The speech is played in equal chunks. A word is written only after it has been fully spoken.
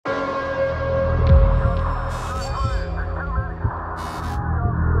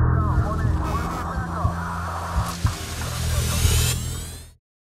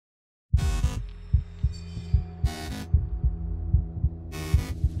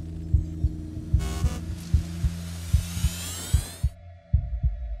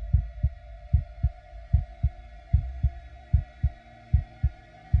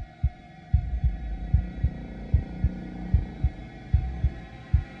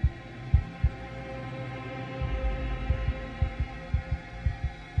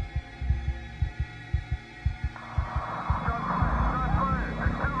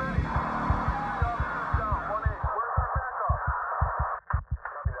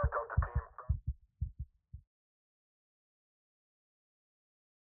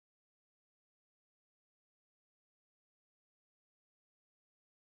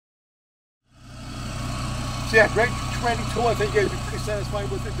So yeah, great training tool. I think you guys are pretty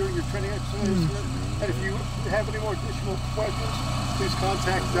satisfied with it during your training exercise. And if you have any more additional questions, please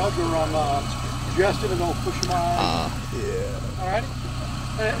contact Doug or Justin, and they'll push them on. Yeah. All righty.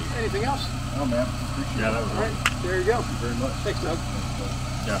 Anything else? Oh man, appreciate it. That was great. There you go. Thank you very much. Thanks, Doug.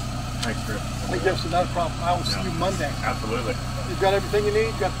 Yeah. Thanks, Chris. Thank you, Justin. Not a problem. I will see you Monday. Absolutely. You've got everything you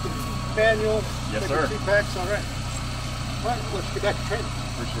need. Got the manual. Yes, sir. 2 packs. All right. All right. Let's get back to training.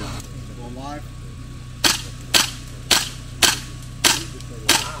 Appreciate it. Going live.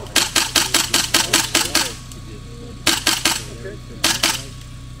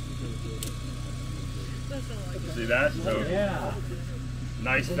 See that? So Yeah.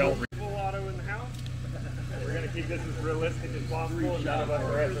 nice felt. Full auto in the house. We're gonna keep this as realistic as possible, and none of us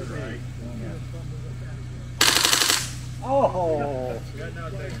are SOC. Oh.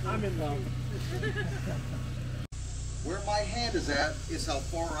 I'm in love. Where my hand is at is how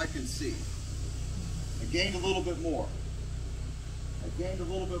far I can see. I gained a little bit more.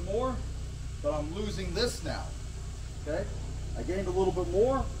 But I'm losing this now. Okay? I gained a little bit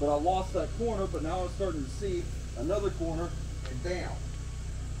more, but I lost that corner, but now I'm starting to see another corner, and bam.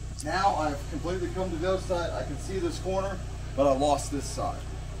 Now I've completely come to the other side. I can see this corner, but I lost this side.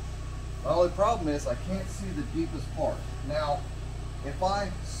 The only problem is I can't see the deepest part. Now, if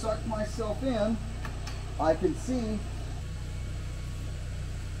I suck myself in, I can see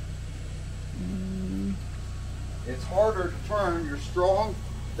it's harder to turn your strong,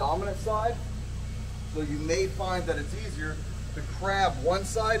 dominant side, so you may find that it's easier to crab one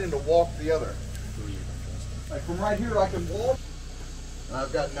side and to walk the other. Like from right here, I can walk, and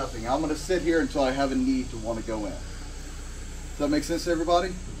I've got nothing. I'm going to sit here until I have a need to want to go in. Does that make sense to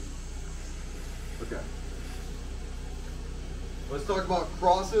everybody? Okay. Let's talk about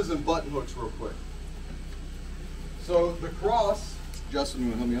crosses and button hooks real quick. So the cross, Justin,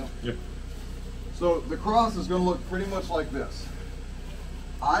 you want to help me out? Yep. So the cross is going to look pretty much like this.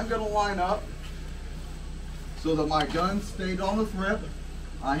 I'm going to line up so that my gun stayed on the thread.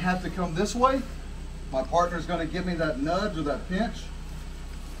 I have to come this way. My partner is going to give me that nudge or that pinch.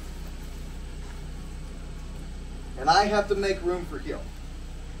 And I have to make room for him.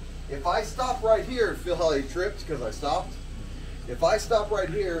 If I stop right here, feel how he tripped because I stopped? If I stop right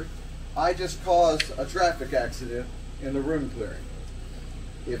here, I just caused a traffic accident in the room clearing.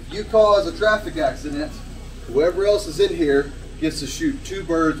 If you cause a traffic accident, whoever else is in here gets to shoot 2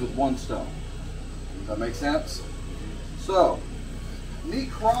 birds with 1 stone. Does that make sense? So, me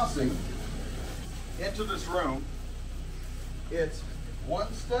crossing into this room, it's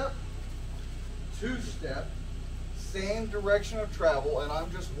 1 step, 2 step, same direction of travel, and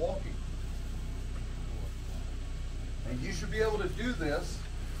I'm just walking. And you should be able to do this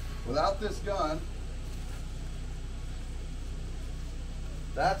without this gun.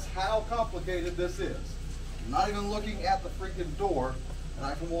 That's how complicated this is. I'm not even looking at the freaking door, and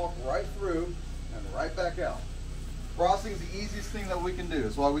I can walk right through and right back out. Crossing is the easiest thing that we can do.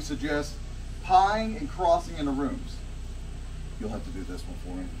 That's why we suggest tying and crossing into rooms. You'll have to do this one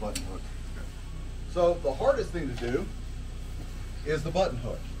for me, button hook. So the hardest thing to do is the button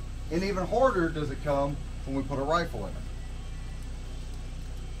hook. And even harder does it come when we put a rifle in it.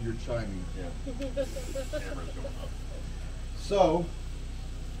 You're chiming. Yeah. So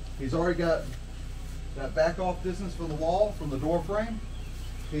he's already got that back off distance from the wall, from the door frame.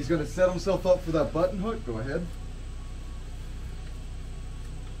 He's going to set himself up for that button hook. Go ahead.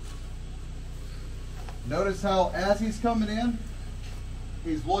 Notice how as he's coming in,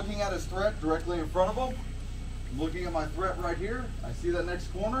 he's looking at his threat directly in front of him. I'm looking at my threat right here. I see that next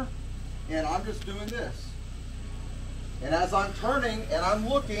corner, and I'm just doing this. And as I'm turning and I'm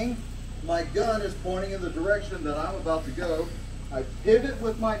looking, my gun is pointing in the direction that I'm about to go. I pivot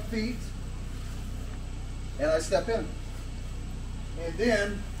with my feet, and I step in. And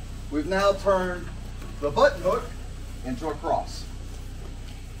then we've now turned the button hook into a cross.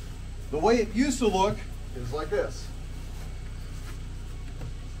 The way it used to look is like this.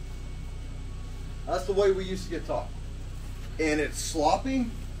 That's the way we used to get taught. And it's sloppy.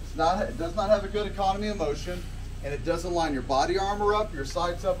 It does not have a good economy of motion, and it doesn't line your body armor up, your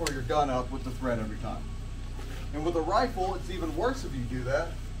sights up, or your gun up with the thread every time. And with a rifle, it's even worse if you do that,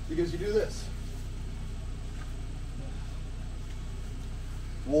 because you do this.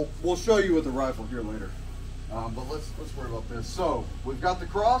 We'll show you with the rifle here later. But let's worry about this. So we've got the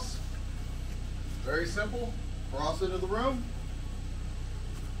cross. Very simple. Cross into the room.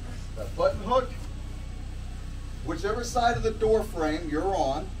 That button hook. Whichever side of the door frame you're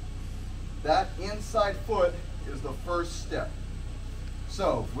on, that inside foot is the first step.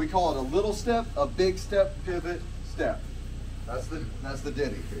 So we call it a little step, a big step, pivot, step. That's the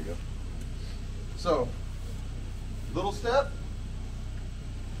ditty. Here you go. So Little step,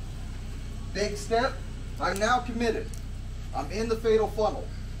 big step. I'm now committed. I'm in the fatal funnel.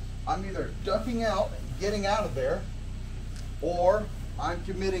 I'm either ducking out and getting out of there, or I'm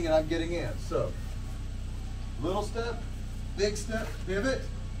committing and I'm getting in. So, little step, big step, pivot,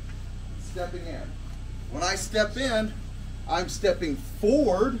 stepping in. When I step in, I'm stepping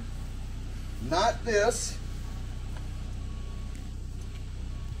forward, not this.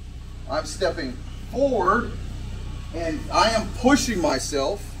 I'm stepping forward, and I am pushing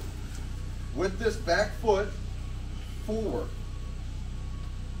myself with this back foot forward.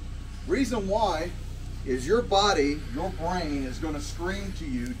 Reason why is your body, your brain is going to scream to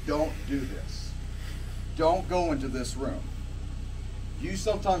you, don't do this. Don't go into this room. You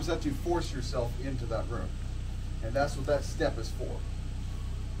sometimes have to force yourself into that room. And that's what that step is for.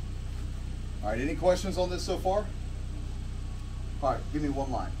 All right, any questions on this so far? All right, give me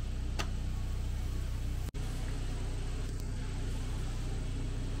one line.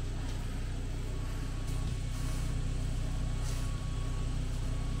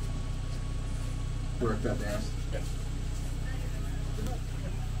 Direct that dance. Yes.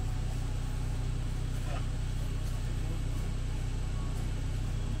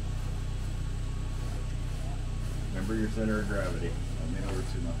 Remember your center of gravity. I may over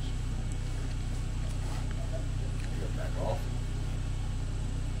too much. Go back off.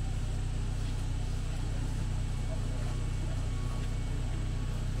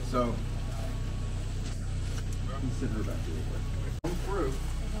 So, consider that real quick. Come through.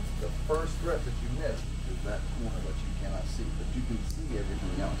 The first rep that you missed is that corner that you cannot see, but you can see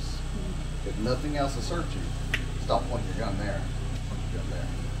everything else. If nothing else asserts you, stop pointing your gun there. Point your gun there.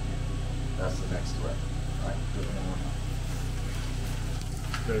 That's the next rep. Right? Do it one more time.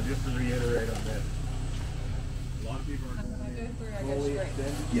 So just to reiterate on that, a lot of people are fully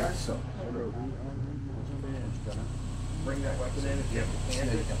extended. Yeah, so. Bring that weapon in if you can.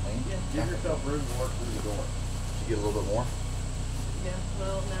 Yeah, you can lean. Give yourself room to work through the door. Did you get a little bit more? Yeah,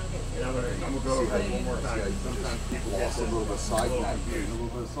 well, now get And I'm gonna go over that one more time. Sometimes people Also a little bit of side little back, a confused.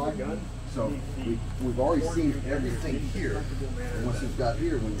 little bit of side Gun? So we've already seen everything here. And once you've got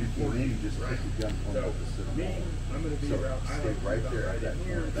here, when you came in, you just put your gun on So, the center. me, I'm gonna be So around. I stay like right to be there about at that right in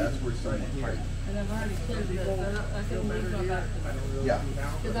corner. here. That's where someone Right fights. And I've already cleared this, so I can leave my back. Yeah.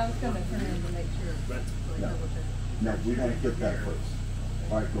 Because I was gonna turn in to make sure. But, No. No, we want to get that first.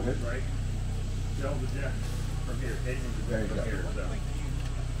 All right, go ahead. right, tell the jet from here, taking the There jet you from go. here, so.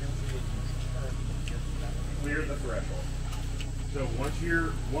 Clear the threshold. So once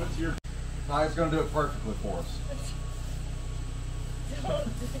you're, Ty's going to do it perfectly for us.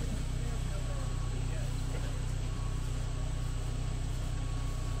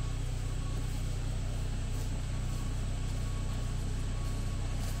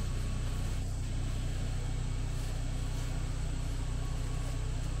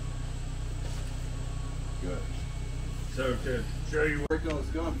 Good. so to show you Break on his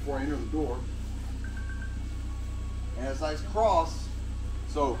gun before I enter the door. And as I cross,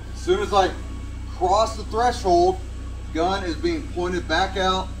 so as soon as I cross the threshold, gun is being pointed back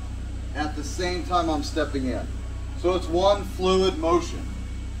out at the same time I'm stepping in. So it's one fluid motion.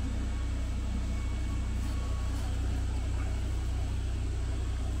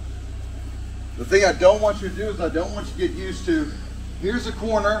 The thing I don't want you to do is I don't want you to get used to, here's a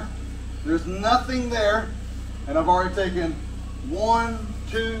corner, there's nothing there, and I've already taken 1,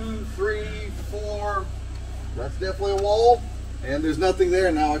 2, 3, 4, that's definitely a wall, and there's nothing there,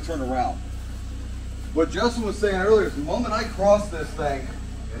 and now I turn around. What Justin was saying earlier is the moment I cross this thing,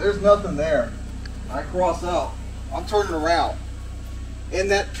 and there's nothing there, I cross out, I'm turning around.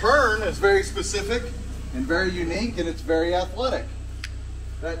 And that turn is very specific and very unique, and it's very athletic.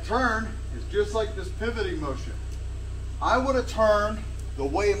 That turn is just like this pivoting motion. I want to turn the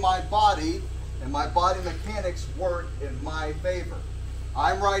way my body and my body mechanics work in my favor.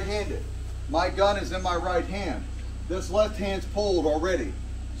 I'm right-handed. My gun is in my right hand. This left hand's pulled already.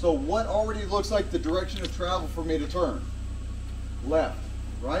 So what already looks like the direction of travel for me to turn? Left,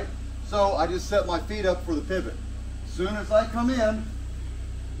 right? So I just set my feet up for the pivot. As soon as I come in,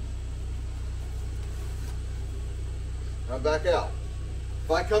 I'm back out.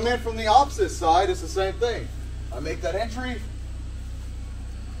 If I come in from the opposite side, it's the same thing. I make that entry,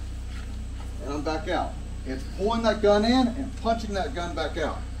 and I'm back out. It's pulling that gun in and punching that gun back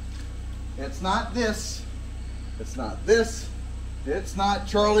out. It's not this. It's not this. It's not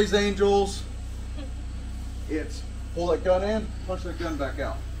Charlie's Angels. It's pull that gun in, punch that gun back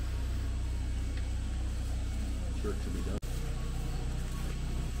out. Sure it should be done.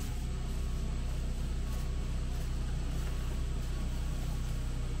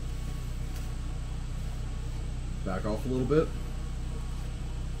 Back Back off a little bit.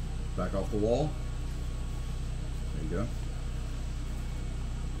 Back off the wall. There you go.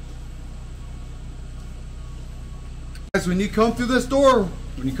 Guys, when you come through this door,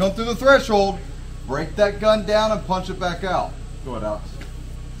 when you come through the threshold, break that gun down and punch it back out. Go ahead, Alex.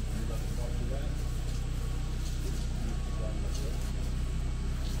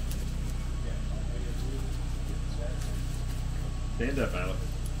 Stand up, Alex.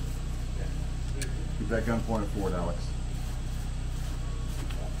 Keep that gun pointed forward, Alex.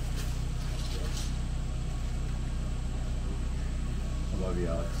 I love you,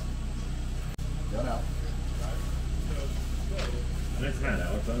 Alex. Gun out. Next man,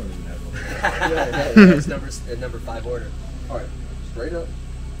 Alex. I don't even have one. Yeah, it's number 5 order. All right, straight up.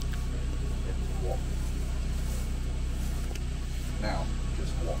 Walk. Now,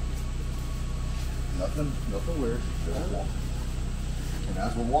 just walk. Nothing weird. Just walk. And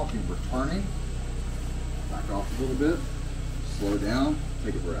as we're walking, we're turning. Back off a little bit. Slow down.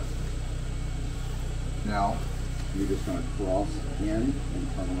 Take a breath. Now, you're just going to cross in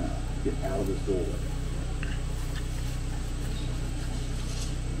and turn around. Get out of this doorway.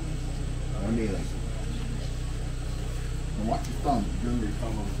 No kneeling. And watch your thumb. You're doing your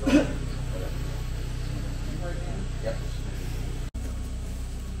thumb on the ground. Yep.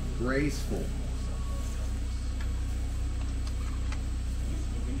 Graceful.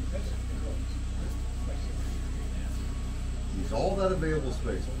 Use all that available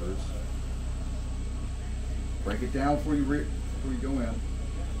space first. Break it down before you go in.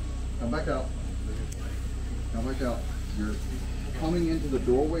 Come back out. Come back out. You're coming into the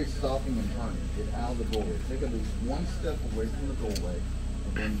doorway, stopping and turning. Get out of the doorway. Take at least one step away from the doorway,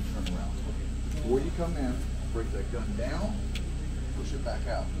 and then you turn around. Before you come in, break that gun down, push it back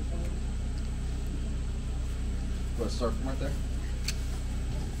out. Go ahead, start from right there.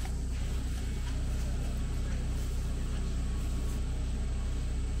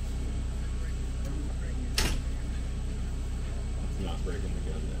 Not breaking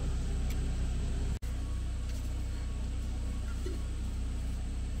the gun down.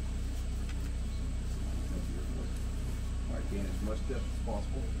 All right, gain as much depth as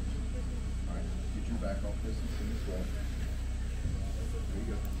possible. All right, get your back off distance in this way. There you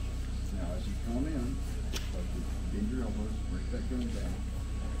go. Now, as you come in, bend your elbows, break that gun down,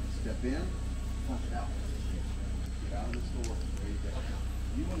 step in, punch out. Get out of this door. There you go.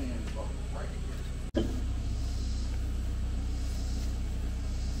 You want to end up right here.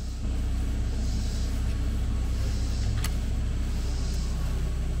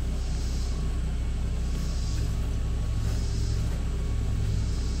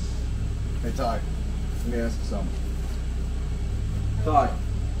 Hey Ty, let me ask you something. Ty,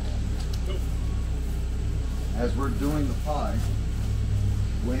 as we're doing the pie,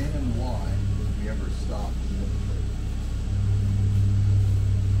 when and why did we ever stop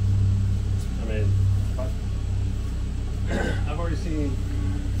I mean, I've already seen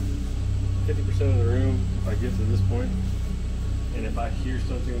 50% of the room if I get to this point, and if I hear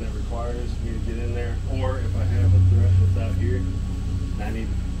something that requires me to get in there, or if I have a threat that's out here and I need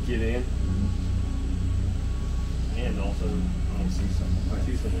to get in, and also I see someone. I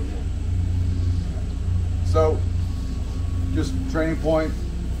see someone. Yeah. So, just training point,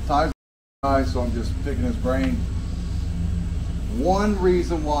 Ty's guy, so I'm just picking his brain. One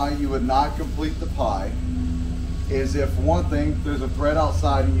reason why you would not complete the pie is if, one thing, there's a threat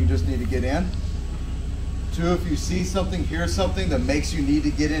outside and you just need to get in. Two, if you see something, hear something that makes you need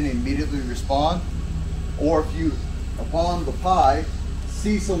to get in and immediately respond. Or if you, upon the pie,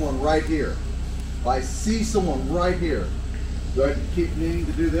 see someone right here. If I see someone right here, do I keep needing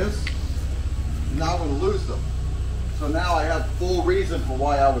to do this? Now I'm going to lose them. So now I have full reason for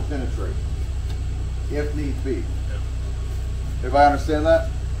why I would penetrate, if need be. Everybody understand that?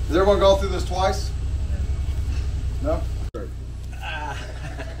 Does everyone go through this twice? No? Straight.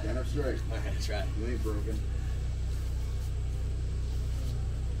 Stand up straight. I'm gonna try. You ain't broken.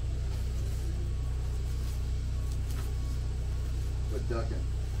 But ducking.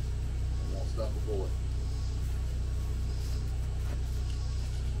 I won't stop a bullet.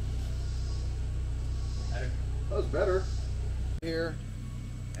 Better. That was better. Here,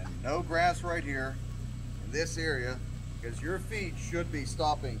 and no grass right here in this area, because your feet should be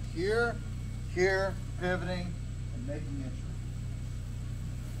stopping here, here, pivoting, and making entry.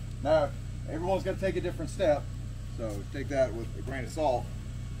 Now, everyone's going to take a different step, so take that with a grain of salt.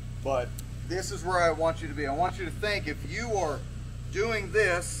 But this is where I want you to be. I want you to think, if you are doing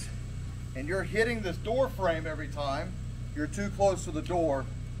this and you're hitting this door frame every time, you're too close to the door,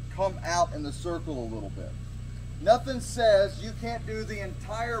 come out in the circle a little bit. Nothing says you can't do the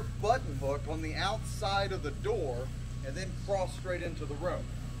entire button hook on the outside of the door and then cross straight into the room.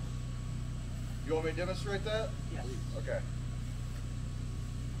 You want me to demonstrate that? Yes. Okay.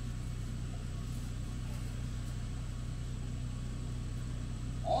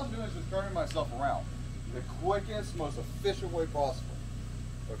 All I'm doing is just turning myself around the quickest, most efficient way possible.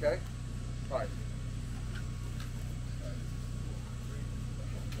 Okay? All right.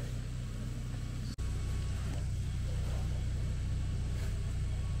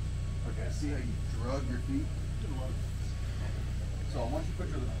 Okay, see how you drug your feet? So I want you to put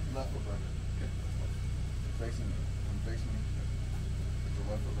your left foot right here. Okay. Facing me. Facing me. Put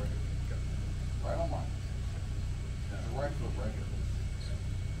your left foot right here. Okay. Right on mine. Put your right foot right here.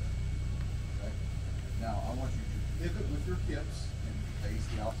 Okay. Now I want you to pivot with your hips and face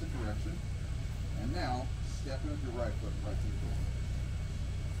the opposite direction. And now step in with your right foot right through the door.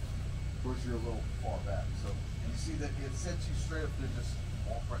 Of course you're a little far back. So you see that it sets you straight up there, just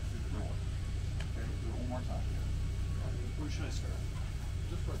walk right through the door. Okay, do it one more time. Where should I start?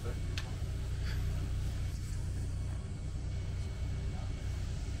 Just right there.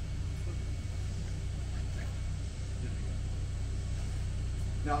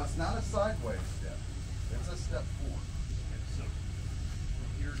 Now it's not a sideways step, it's a step forward. So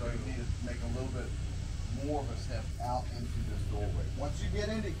So you need to make a little bit more of a step out into this doorway. Once you get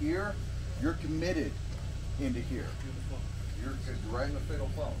into here, you're committed into here. You're right in the fatal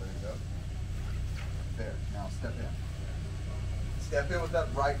funnel. There you go. There. Now step in. Step in with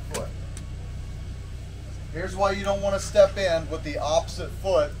that right foot. Here's why you don't want to step in with the opposite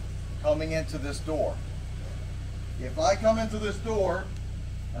foot coming into this door. If I come into this door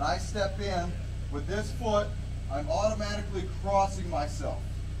and I step in with this foot, I'm automatically crossing myself.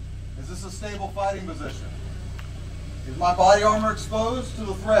 Is this a stable fighting position? Is my body armor exposed to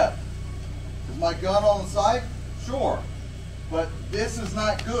the threat? Is my gun on the side? Sure. But this is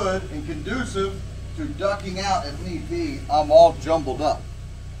not good and conducive to ducking out if need be. I'm all jumbled up.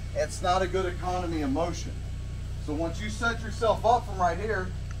 It's not a good economy of motion. So once you set yourself up from right here,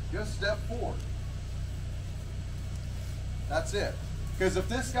 just step forward. That's it. Because if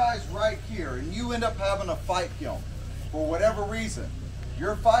this guy's right here and you end up having to fight him for whatever reason,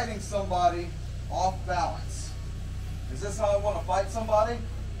 you're fighting somebody off balance. Is this how I want to fight somebody?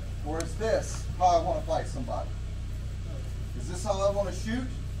 Or is this how I want to fight somebody? Is this how I want to shoot?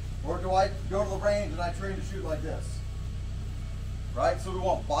 Or do I go to the range and I train to shoot like this? Right? So we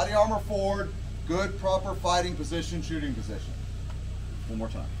want body armor forward, good, proper fighting position, shooting position. One more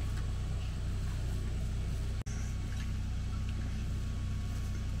time.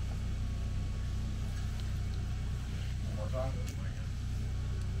 One more time.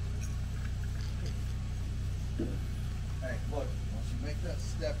 Hey, look, once you make that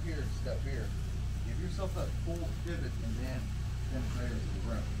step here, give yourself that full pivot and then penetrate into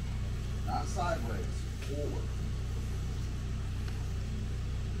the rim. Not sideways, forward.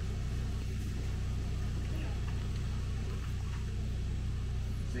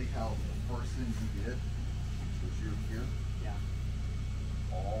 See how the first thing you did was you're here? Yeah.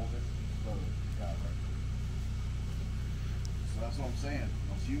 All this load you got right there. So that's what I'm saying.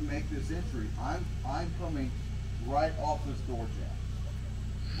 Once you make this entry, I'm coming right off this door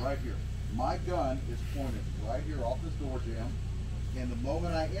jam. Right here. My gun is pointed right here off this door jam. And the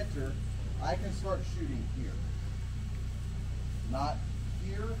moment I enter, I can start shooting here. Not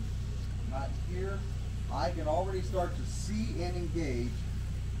here, not here. I can already start to see and engage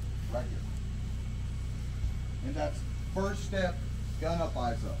right here. And that's first step, gun up,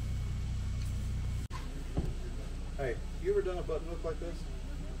 eyes up. Hey, you ever done a button hook like this?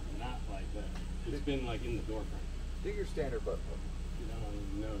 Not like that. It's been like in the door frame. Do your standard button hook. You don't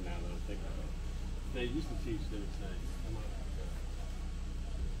know now that I'm thinking about it. They used to teach, they would say, come on.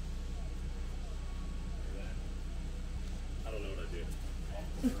 I don't know what I did.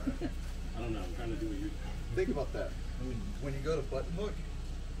 I don't know. I'm trying to do what you do. Think about that. When you go to button hook,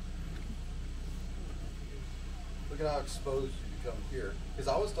 look at how exposed you become here. Because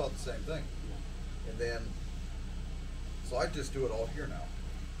I was taught the same thing. And then, so I just do it all here now.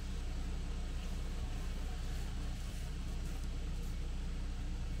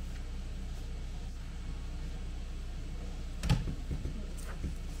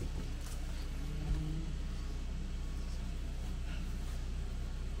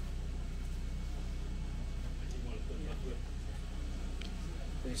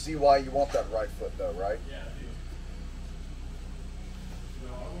 You see why you want that right foot though, right? Yeah, I do.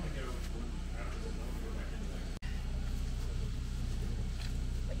 No, I want to go after this. I want to go back in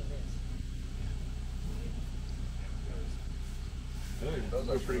there. Those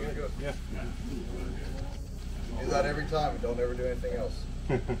are pretty good. Yeah. Do that every time and don't ever do anything else.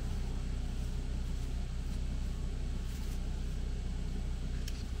 One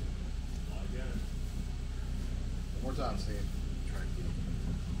more time, Steve.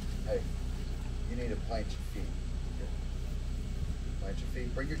 Hey, you need to plant your feet. Plant your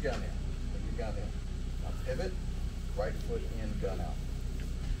feet. Bring your gun in. Bring your gun in. Now pivot. Right foot in, gun out.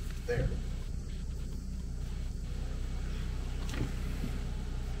 There.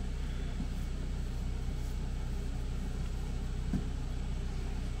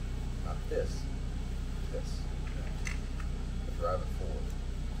 Not this. This. Drive it forward.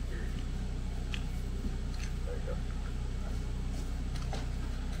 There you go.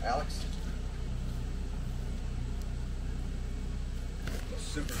 Alex.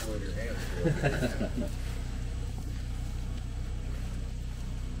 Super glue in your hands.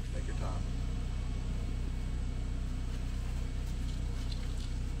 Take your time.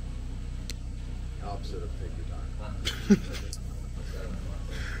 Opposite of take your time.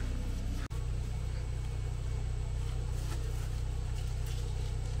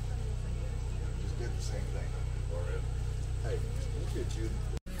 Just did the same thing. Hey, look at you.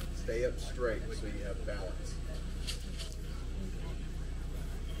 Stay up straight so you have balance.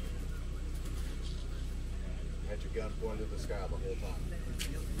 Had your gun pointed to the sky the whole time.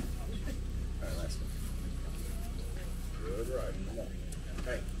 Alright, last one. Good, right. Come on.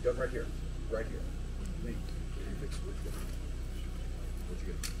 Hey, gun right here. Right here. Me. Fix it. What you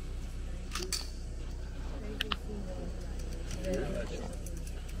get?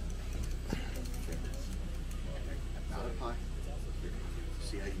 Not up high.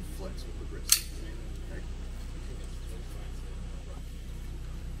 See how you flex with the wrist. Okay.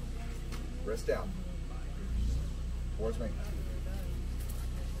 Wrist down. Towards me.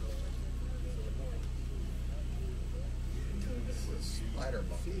 Spider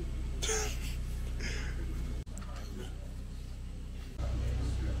monkey.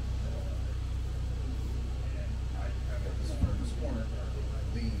 This corner,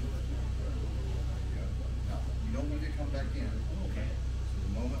 lean. Now, you don't need to come back in. Okay. So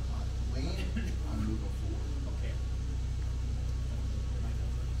the moment I lean, I'm moving forward. Okay.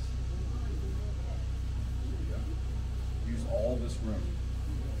 Use all this room.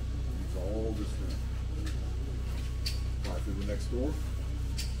 Use all this room. Fly through the next door.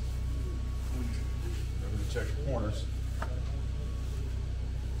 Remember to check your corners.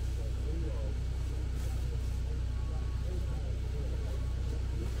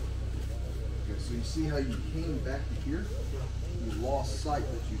 Okay, so you see how you came back to here? You lost sight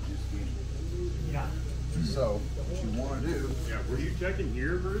that you just gained. Yeah. So what you want to do? Yeah. Were you checking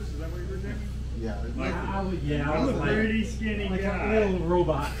here, Bruce? Is that what you were checking? Yeah. I'm a pretty skinny guy. A little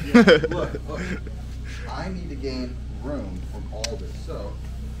robot. Look. I need to gain room from all this. So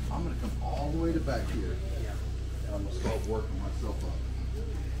I'm going to come all the way to back here. And I'm going to start working myself up.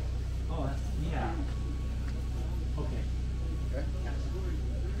 Oh, that's, yeah. Okay. Okay?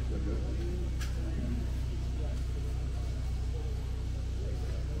 Good, good.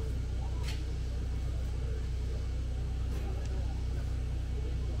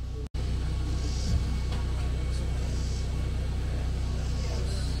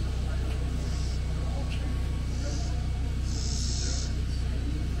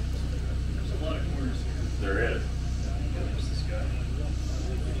 There is.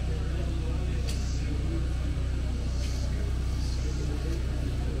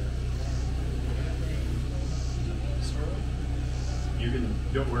 You can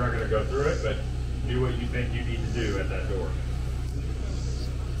do, we're not going to go through it, but do what you think you need to do at that door.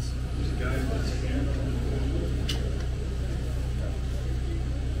 There's a guy once again.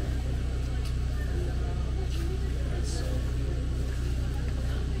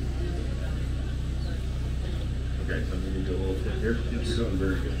 Okay, so I'm going to do a little tip here. You're doing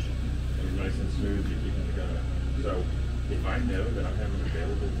very good. You're nice and smooth. You're keeping the gun up. So if I know that I'm having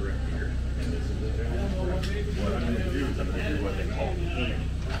available grip here, and this is available grip, what I'm going to do is I'm going to do what they call pinning,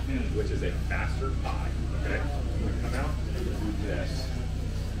 which is a faster pie. Okay? I'm going to come out and do this,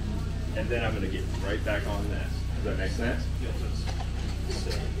 and then I'm going to get right back on this. Does that make sense? Yes.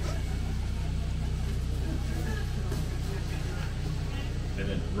 And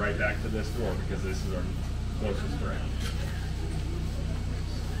then right back to this door because this is our closest ground.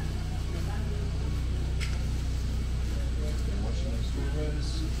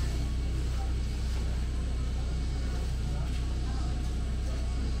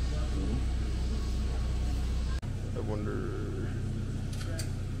 I wonder.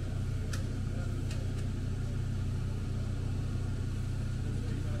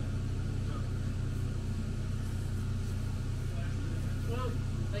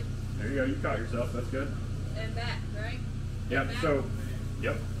 There you go. You caught yourself. That's good. and back, right? Yep. Back, So,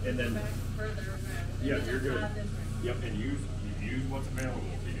 yep. And then, back, further back. And yeah, then you're good. slide this way. Yep. And use what's available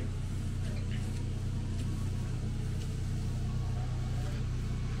to you.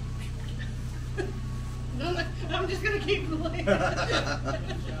 No, I'm just gonna keep playing.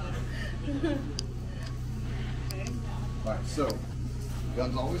 Alright, so,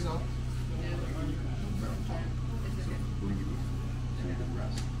 gun's always up. Breathe. So you can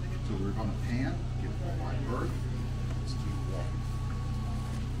rest. So we're going to pan, get a wide berth. Let's keep walking.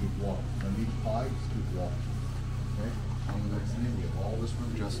 Keep walking. No need to pie, just keep walking. Okay? On the next thing, we have all this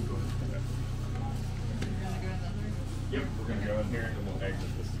room. Justin, go ahead. Yep. We're gonna go in here and we'll exit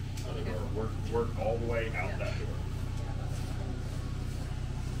this other door. Work all the way out that door.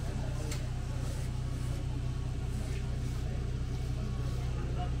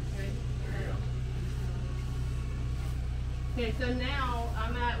 Okay, so now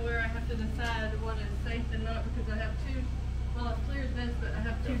I'm at where I have to decide what is safe and not, because I have two, well, I've cleared this, but I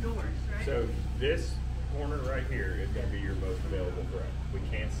have two doors, right? So this corner right here is going to be your most available threat. We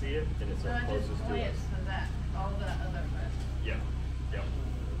can't see it, and it's So our I just closest to us. glance to that, all that other rest. Yep. Yep.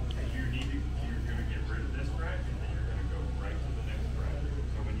 You're going to get rid of this threat, and then you're going to go right to the next threat.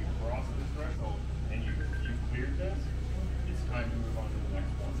 So when you cross this threshold and you've cleared this, it's time to move on to the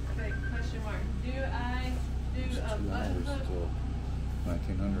next one. Okay, question mark. Do I do a button hook?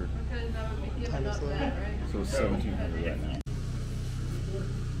 1900. Because I would be giving up that, right? So it's 1700 right now.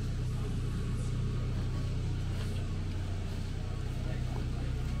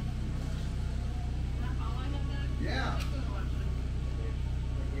 Yeah.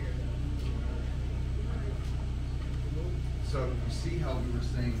 So you see how we were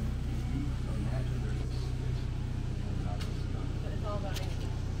saying, imagine there's a switch. But it's all about me.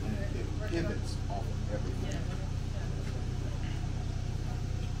 And it pivots off of everything.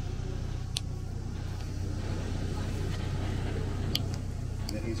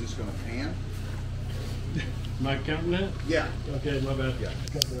 And then he's just going to pan. Am I counting that? Yeah. Okay, my bad. Yeah.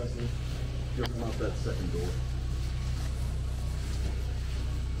 Cut the rest of it. Give him out that second door.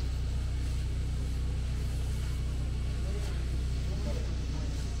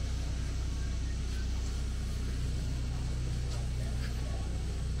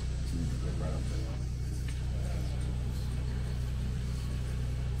 Right up there.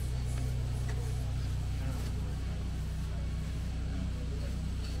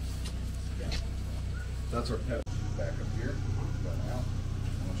 That's our pedal. Back up here, going out.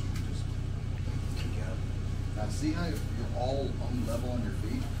 I want you to just kick out. Now see how you're all level on your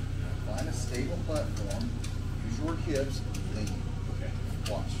feet? Find a stable platform, use your hips, lean. Okay.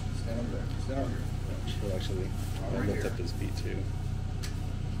 Watch. Stand over there. Stand over here. Well, actually, Right I lift here. up his feet too.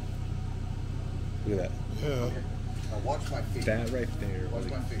 Look at that. Okay. Now watch my feet. That right there Watch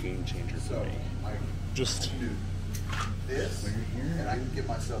was my a feet. game changer for So me. I Just do this, and I can give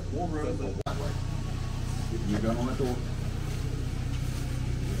myself more room to walk way. You're done on the door.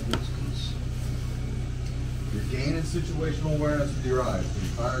 You're gaining situational awareness with your eyes the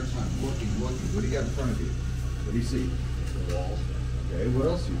entire time. Looking. What do you got in front of you? What do you see? The wall. Okay, what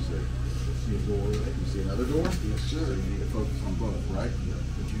else do you see? You see a door, right? You see another door? Yes, sir. So you need to focus on both, right? Yeah.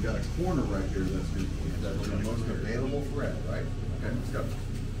 But you got a corner right here that's the most available threat, right? Okay, let's go.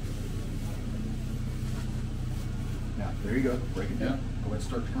 Now, there you go. Break it down. Go ahead and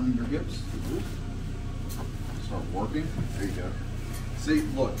start turning your hips. Start working. There you go. See,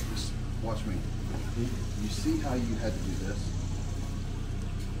 look, just watch me. You see how you had to do this?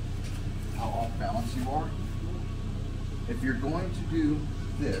 How off balance you are? If you're going to do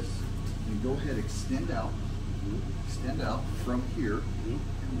this, you go ahead, extend out from here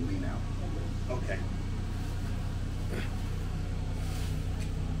and lean out. Okay.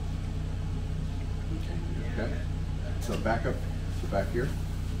 Okay. So back up. So back here.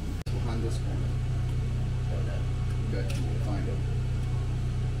 Behind this corner. Okay. Find it.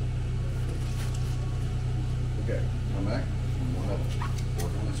 Okay. Come back. One up.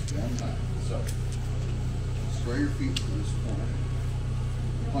 Work on this one time. So square your feet to this corner.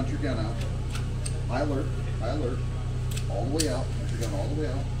 Punch your gun out. High alert. All the way out. Punch your gun all the way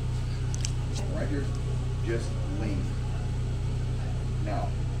out. Right here. Just lean. Now,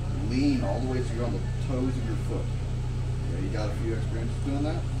 lean all the way so you're on the toes of your foot. Okay, you got a few extra inches doing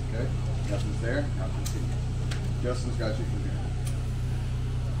that? Okay. Nothing's there. Now continue. Justin's got you from here.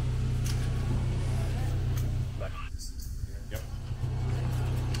 Yep.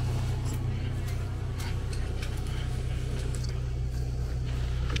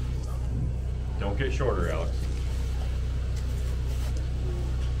 Don't get shorter, Alex.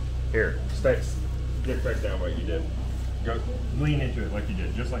 Here, get back down like you did. Go lean into it like you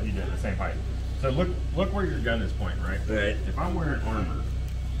did, just like you did, the same height. So look where your gun is pointing, right? Right. If I'm wearing armor,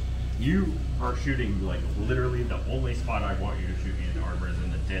 you are shooting like literally the only spot I want you to shoot me in armor is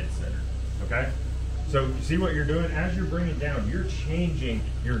in the dead center. Okay? So you see what you're doing? As you're bringing down, you're changing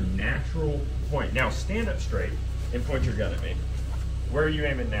your natural point. Now stand up straight and point your gun at me. Where are you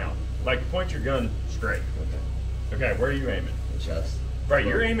aiming now? Like point your gun straight. Okay, where are you aiming? Chest. Right,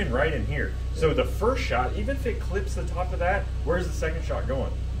 you're aiming right in here. So the first shot, even if it clips the top of that, where's the second shot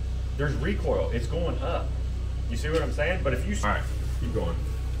going? There's recoil. It's going up. You see what I'm saying? But if you... All right, keep going.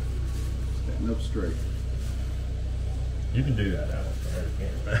 Stand up straight. You can do that,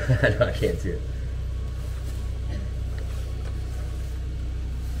 Alex. I know I can't do it.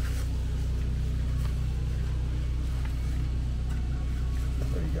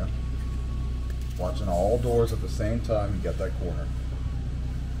 There you go. Watching all doors at the same time, you got that corner.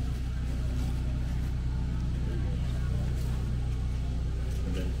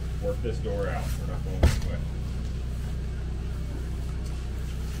 And then work this door out. We're not going this way.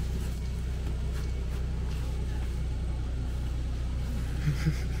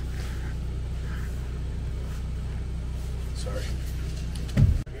 Sorry.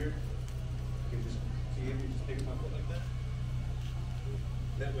 Here, you can just see if you just take my foot like that.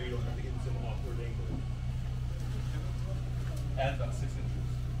 That way you don't have to get into an awkward angle. Add about 6 inches,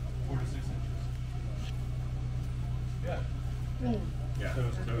 4 to 6 inches. Yeah. Yeah. So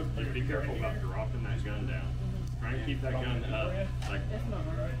just be careful about dropping that gun down. Try and keep that gun up. Like,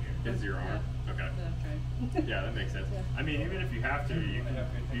 it's your arm. Okay. Yeah, that makes sense. I mean, even if you have to,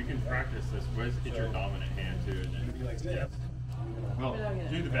 you can practice this with it's your dominant hand too. And then, yeah. Well,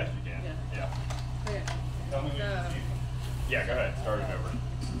 do the best you can. Yeah. Okay. Tell me when you see it. Yeah, go ahead. Start it over.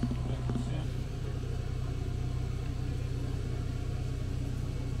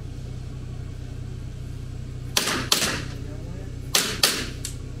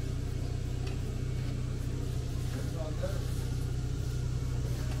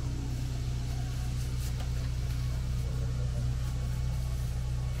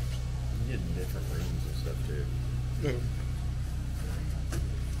 You get different rooms and stuff too.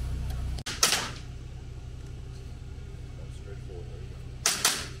 Straightforward. There you go.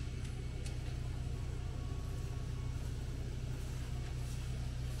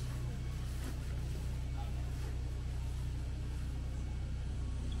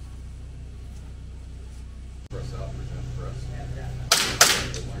 Press out, present, press.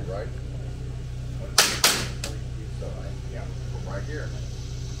 Go to your right. So, yeah, go right here.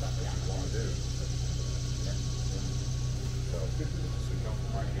 That's what you want to do. So come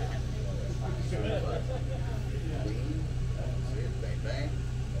from right here. As soon as I lean, see it, bang, bang,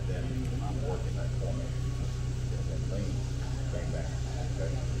 and then I'm working that corner. And then lean, bang, bang.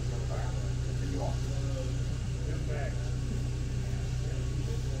 Okay? All right, continue on.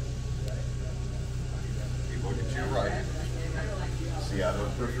 Keep looking to your right. See out of the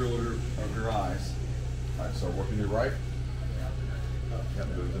peripheral of your eyes. All right, so working your right. Have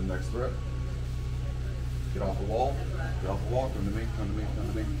to go to the next threat. Get off the wall. Get off the wall. Come to me. Come to me. Come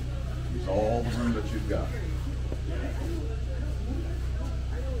to me. Use all the room that you've got.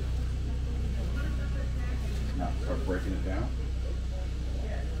 Now start breaking it down.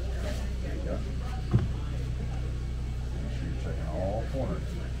 There you go. Make sure you're checking all corners.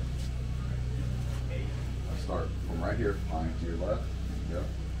 Now start from right here, flying to your left. There you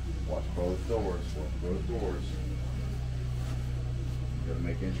go. Watch both doors. Watch both doors. You gotta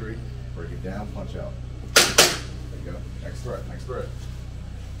make entry, break it down, punch out. There you go. Next threat, next threat.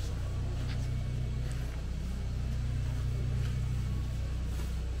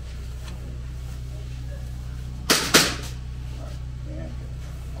 All right, and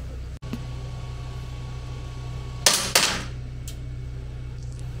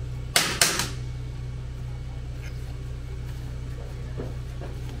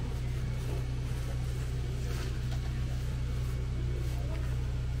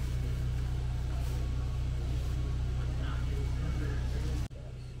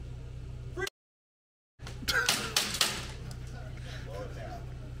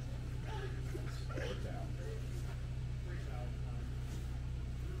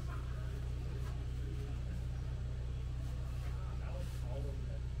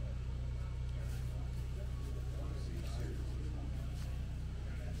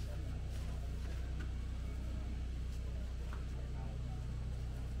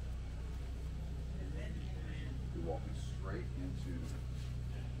you're walking straight into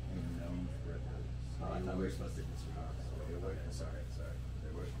a known threat. I thought we were supposed to disregard. Stay away. Sorry. Stay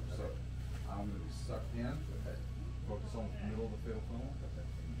away from so I'm going to be sucked in. Focus on the middle of the fatal funnel.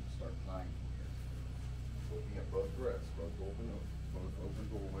 And start tying from here. Looking at both threats, both open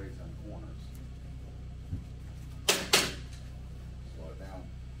doorways and corners.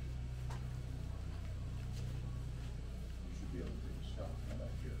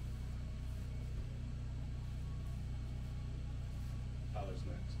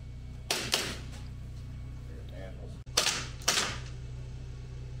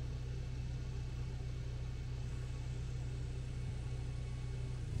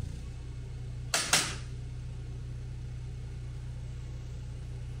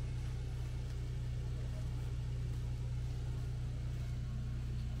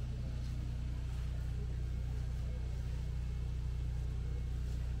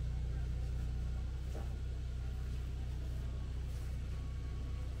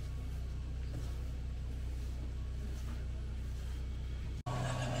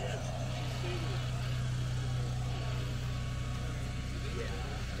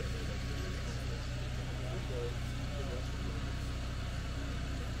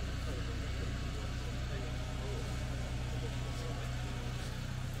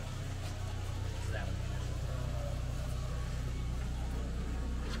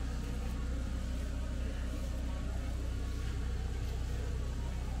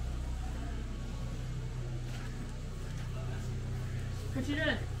 What you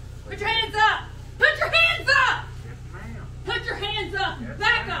doing? Put your hands up! Put your hands up! Yes, ma'am. Put your hands up! Yes,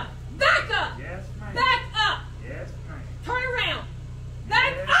 Back ma'am. up! Back up! Yes, ma'am. Back up! Yes, ma'am. Turn around!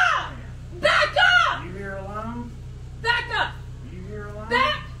 Back Yes, up! ma'am. Back up! You here alone? Back up! You here alone?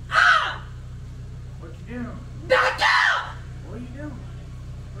 Back up! What you doing? Back up! What are you doing?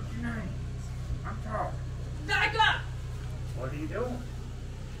 What's your name? I'm talking. Back up! What are you doing?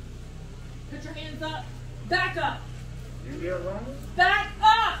 Put your hands up! Back up! You here alone? Back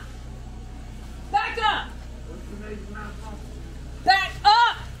up! Back up! What's your name? Not talking. Back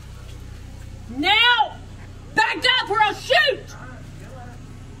up! Now! Back up or I'll shoot! All right, chill out.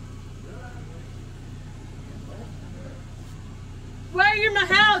 Chill out. Why are you in my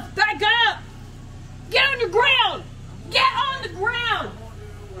house? Back up! Get on the ground! Get on the ground! I'm gonna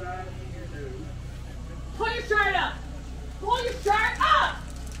do what I need you to do. Pull your shirt up! Pull your shirt up!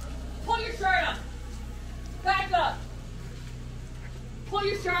 Pull your shirt up! Back up! Pull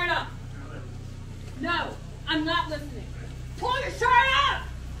your shirt up! No, I'm not listening. Pull your shirt up!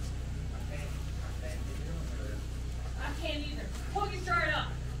 I can't either. Pull your shirt up.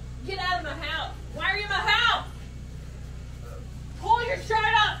 Get out of my house. Why are you in my house? Pull your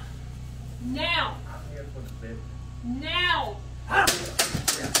shirt up! Now! I'm here for the bit. Now!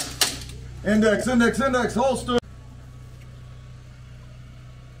 Index, index, index, holster.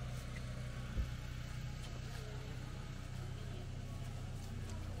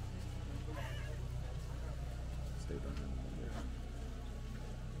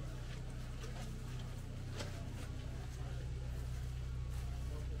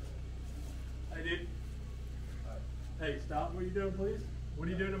 Hey, dude. Hey, stop. What are you doing, please? What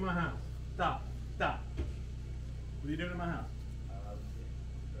are you doing in my house? Stop. Stop. What are you doing in my house?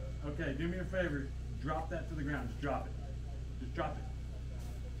 Okay, do me a favor. Drop that to the ground. Just drop it. Just drop it.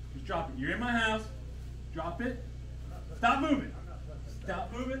 Just drop it. You're in my house. Drop it. Stop moving.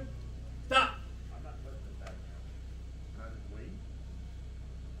 Stop moving. Stop. I'm not putting it back now. Can I just leave?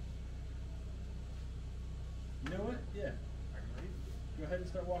 You know what? Yeah. I can leave? Go ahead and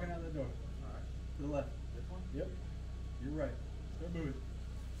start walking out that door. All right. To the left. This one? Yep. You're right. Start moving.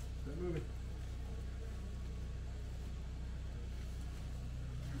 Start moving.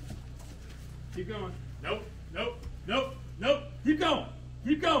 Keep going. Nope. Nope. Nope. Nope. Keep going.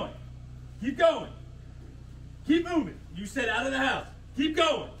 Keep going. Keep going. Keep moving. You said out of the house. Keep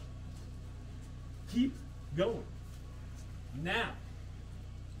going. Keep going. Now.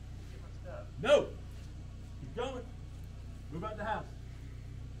 No. Keep going. Move out the house.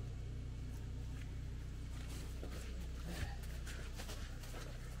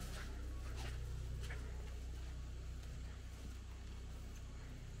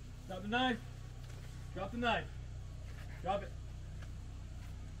 Drop the knife. Drop the knife. Drop it.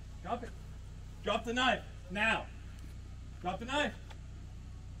 Drop it. Drop the knife. Now. Drop the knife.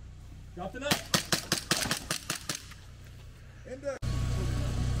 Drop the knife. Index.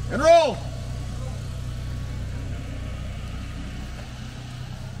 And roll.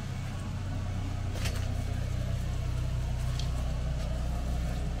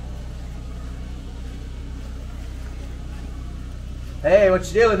 Hey, what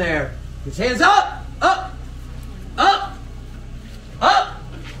you doing there? Put your hands up! Up! Up! Up!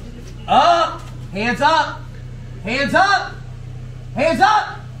 Up! Hands up! Hands up! Hands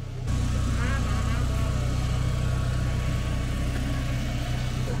up!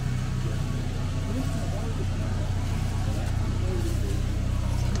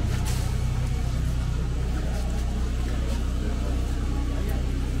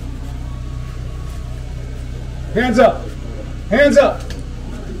 Hands up. Hands up.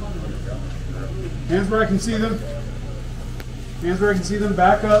 Hands where I can see them. Hands where I can see them.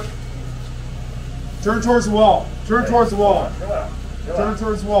 Back up. Turn towards the wall. Turn towards the wall. Chill out. Chill Turn out.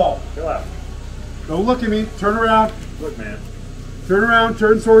 towards the wall. Chill out. Don't look at me. Turn around. Look, man. Turn around.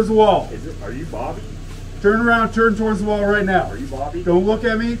 Turn towards the wall. Are you Bobby? Turn around. Turn towards the wall right now. Are you Bobby? Don't look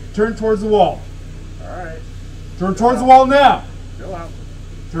at me. Turn towards the wall. All right. Turn towards the wall now. Chill out.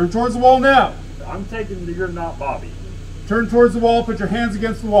 Turn towards the wall now. I'm taking that you're not Bobby. Turn towards the wall. Put your hands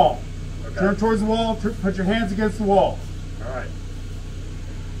against the wall. Okay. Turn towards the wall. Put your hands against the wall. All right.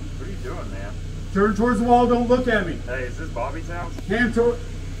 What are you doing, man? Turn towards the wall. Don't look at me. Hey, is this Bobby's house?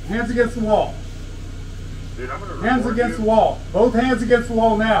 Hands against the wall. Dude, I'm gonna record Hands against you. the wall. Both hands against the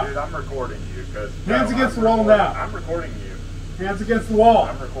wall now. Dude, I'm recording you because Hands against the wall now. I'm recording you. Hands against the wall.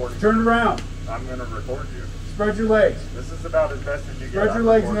 I'm recording. Turn around. I'm gonna record you. Spread your legs. This is about as best as you get. Spread your I'm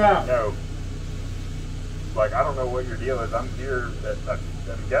legs recording now. you. No. Like, I don't know what your deal is. I'm here.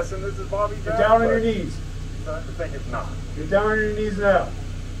 I'm guessing this is Bobby's house. Get down on but your knees. I think it's not. Get down on your knees now.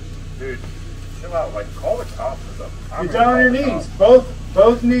 Dude, chill out. Like, call the cops or something. I'm Get gonna down on your call the knees. cops.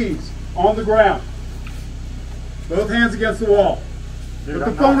 Both knees on the ground. Both hands against the wall. Dude, Put the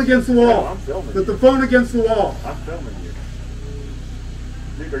I'm phone not- against the No, wall. I'm filming Put the you. phone against the wall. I'm filming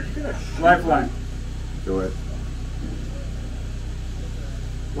you. Dude, are you gonna shoot Lifeline. me? Go ahead.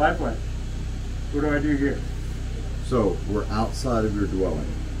 Lifeline. What do I do here? So we're outside of your dwelling,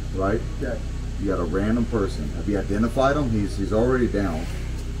 right? Okay. You got a random person. Have you identified him? He's already down.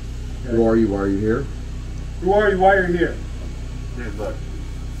 Okay. Who are you? Why are you here? Who are you? Why are you here? Dude, look.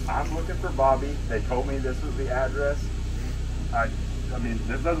 I'm looking for Bobby. They told me this was the address. I mean,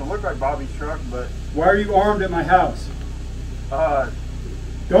 this doesn't look like Bobby's truck, but Why are you armed at my house? uh,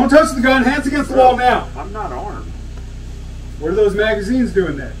 Don't touch the gun. Hands against the wall now. I'm not armed. What are those magazines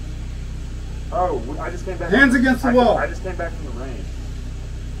doing there? Oh, I just came back. Hands against the I- wall. I just came back from the range.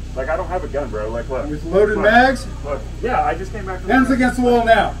 Like, I don't have a gun, bro. Like, look. With loaded Look. mags? Look. Yeah, I just came back from Hands the range. against the wall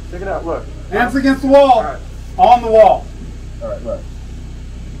now. Check it out. Look. Hands against the wall. All right. On the wall. All right, look.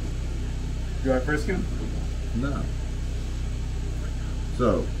 Do I frisk him? No.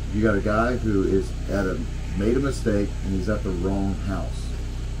 So you got a guy who is made a mistake and he's at the wrong house.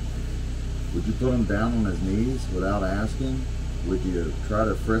 Would you put him down on his knees without asking? Would you try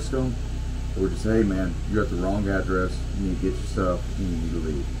to frisk him? Or would you say, hey man, you're at the wrong address, you need to get your stuff, and you need to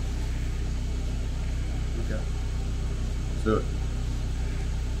leave? Okay. Let's do it.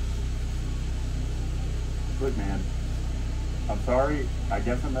 Look, man. I'm sorry. I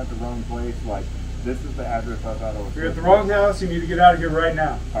guess I'm at the wrong place. Like, this is the address I thought I was. If you're at the wrong house, you need to get out of here right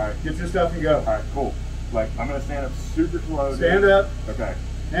now. All right. Get your stuff and go. All right, cool. Like, I'm gonna stand up super slow. Stand dude. up. Okay.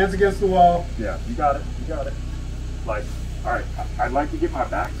 Hands against the wall. Yeah, you got it. You got it. Like, all right. I'd like to get my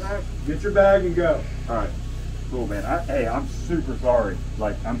backpack. Get your bag and go. All right. Cool, man. Hey, I'm super sorry.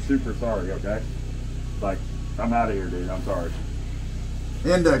 Like, I'm super sorry. Okay. Like, I'm out of here, dude. I'm sorry.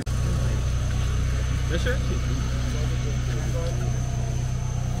 Index. This shirt?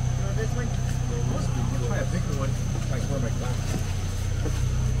 Try a bigger one. Like wear my glasses.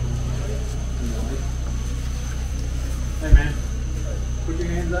 Hey, man. Put your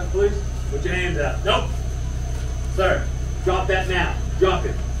hands up, please. Put your hands up. Nope. Sir, drop that now. Drop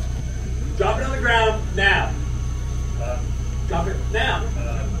it. Drop it on the ground now. Drop it now.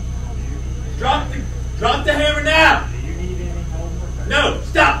 Drop the hammer now. Do you need any homework? No,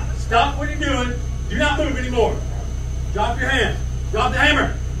 stop. Stop what you're doing. Do not move anymore. Drop your hand. Drop the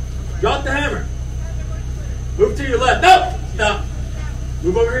hammer. Drop the hammer. Move to your left. No! Stop.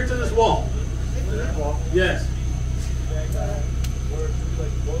 Move over here to this wall. Yes.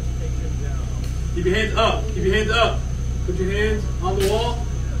 Keep your hands up. Keep your hands up. Put your hands on the wall.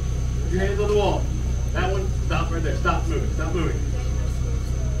 Put your hands on the wall. That one. Stop right there. Stop moving. Stop moving.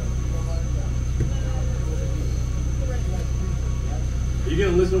 Are you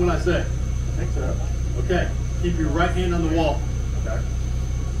going to listen to what I say? I think so. Okay. Keep your right hand on the wall. Okay.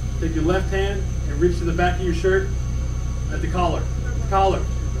 Take your left hand and reach to the back of your shirt at the collar. Collar.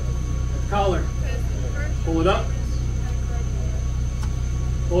 At the collar. Pull it up.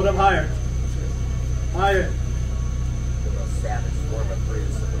 Pull it up higher. Higher.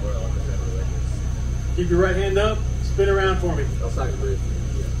 Keep your right hand up. Spin around for me.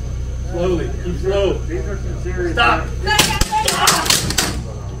 Slowly. Keep slow. These are some serious. Stop.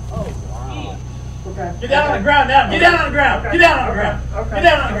 Okay. Get down on the ground now. Get down on the ground. Get down on the ground. Okay. Get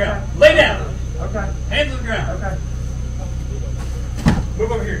down on the ground. Lay down. Okay. Hands on the ground. Okay.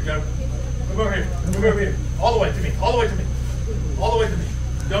 Move over here, Joe. Move over here. Move over here. All the way to me. All the way to me. All the way to me.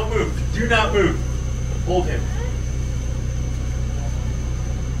 Don't move. Do not move. Hold him.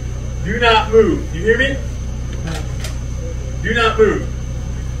 Do not move. You hear me? Do not move.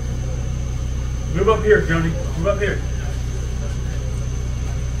 Move up here, Joni. Move up here.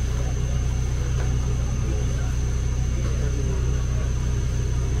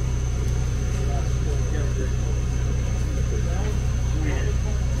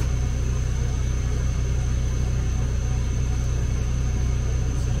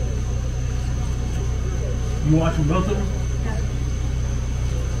 You watching both of them?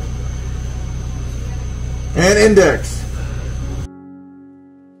 And index.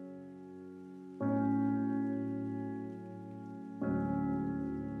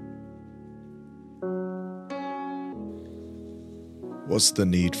 What's the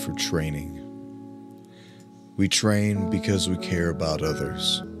need for training? We train because we care about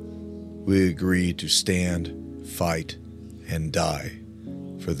others. We agree to stand, fight, and die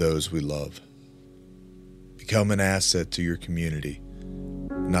for those we love. Become an asset to your community,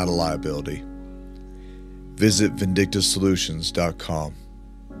 not a liability. Visit vindictasolutions.com.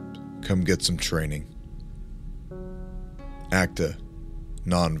 Come get some training. Acta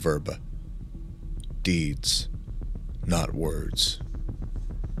non verba. deeds, not words.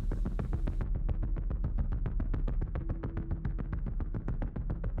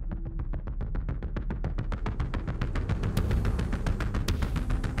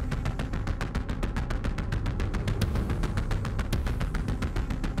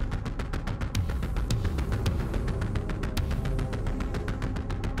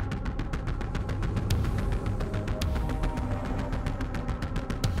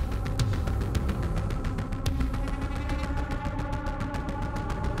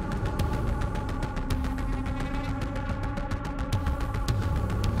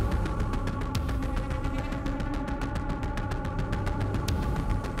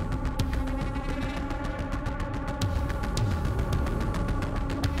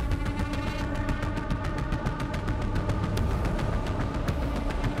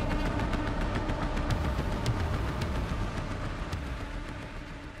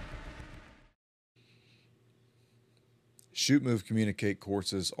 Shoot, Move, Communicate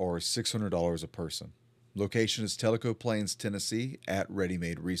courses are $600 a person. Location is Tellico Plains, Tennessee at Ready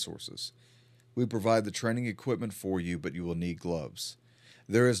Made Resources. We provide the training equipment for you, but you will need gloves.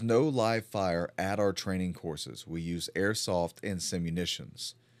 There is no live fire at our training courses. We use airsoft and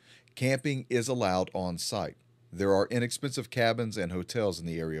simunitions. Camping is allowed on site. There are inexpensive cabins and hotels in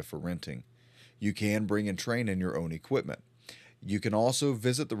the area for renting. You can bring and train in your own equipment. You can also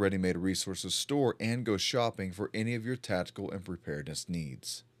visit the Ready Made Resources store and go shopping for any of your tactical and preparedness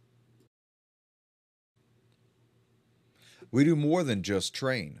needs. We do more than just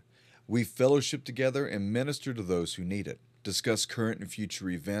train. We fellowship together and minister to those who need it, discuss current and future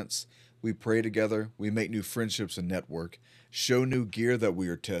events. We pray together, we make new friendships and network, show new gear that we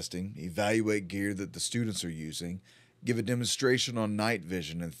are testing, evaluate gear that the students are using, give a demonstration on night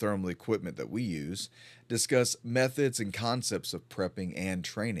vision and thermal equipment that we use, discuss methods and concepts of prepping and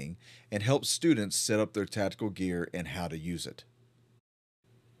training, and help students set up their tactical gear and how to use it.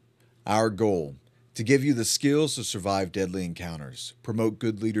 Our goal: to give you the skills to survive deadly encounters, promote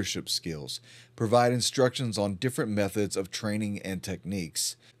good leadership skills, provide instructions on different methods of training and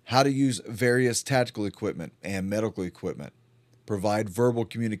techniques, how to use various tactical equipment and medical equipment, provide verbal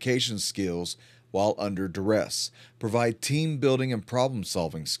communication skills while under duress, provide team building and problem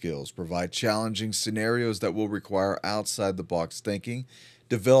solving skills, provide challenging scenarios that will require outside the box thinking,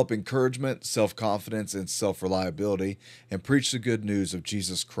 develop encouragement, self-confidence, and self-reliability, and preach the good news of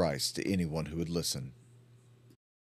Jesus Christ to anyone who would listen.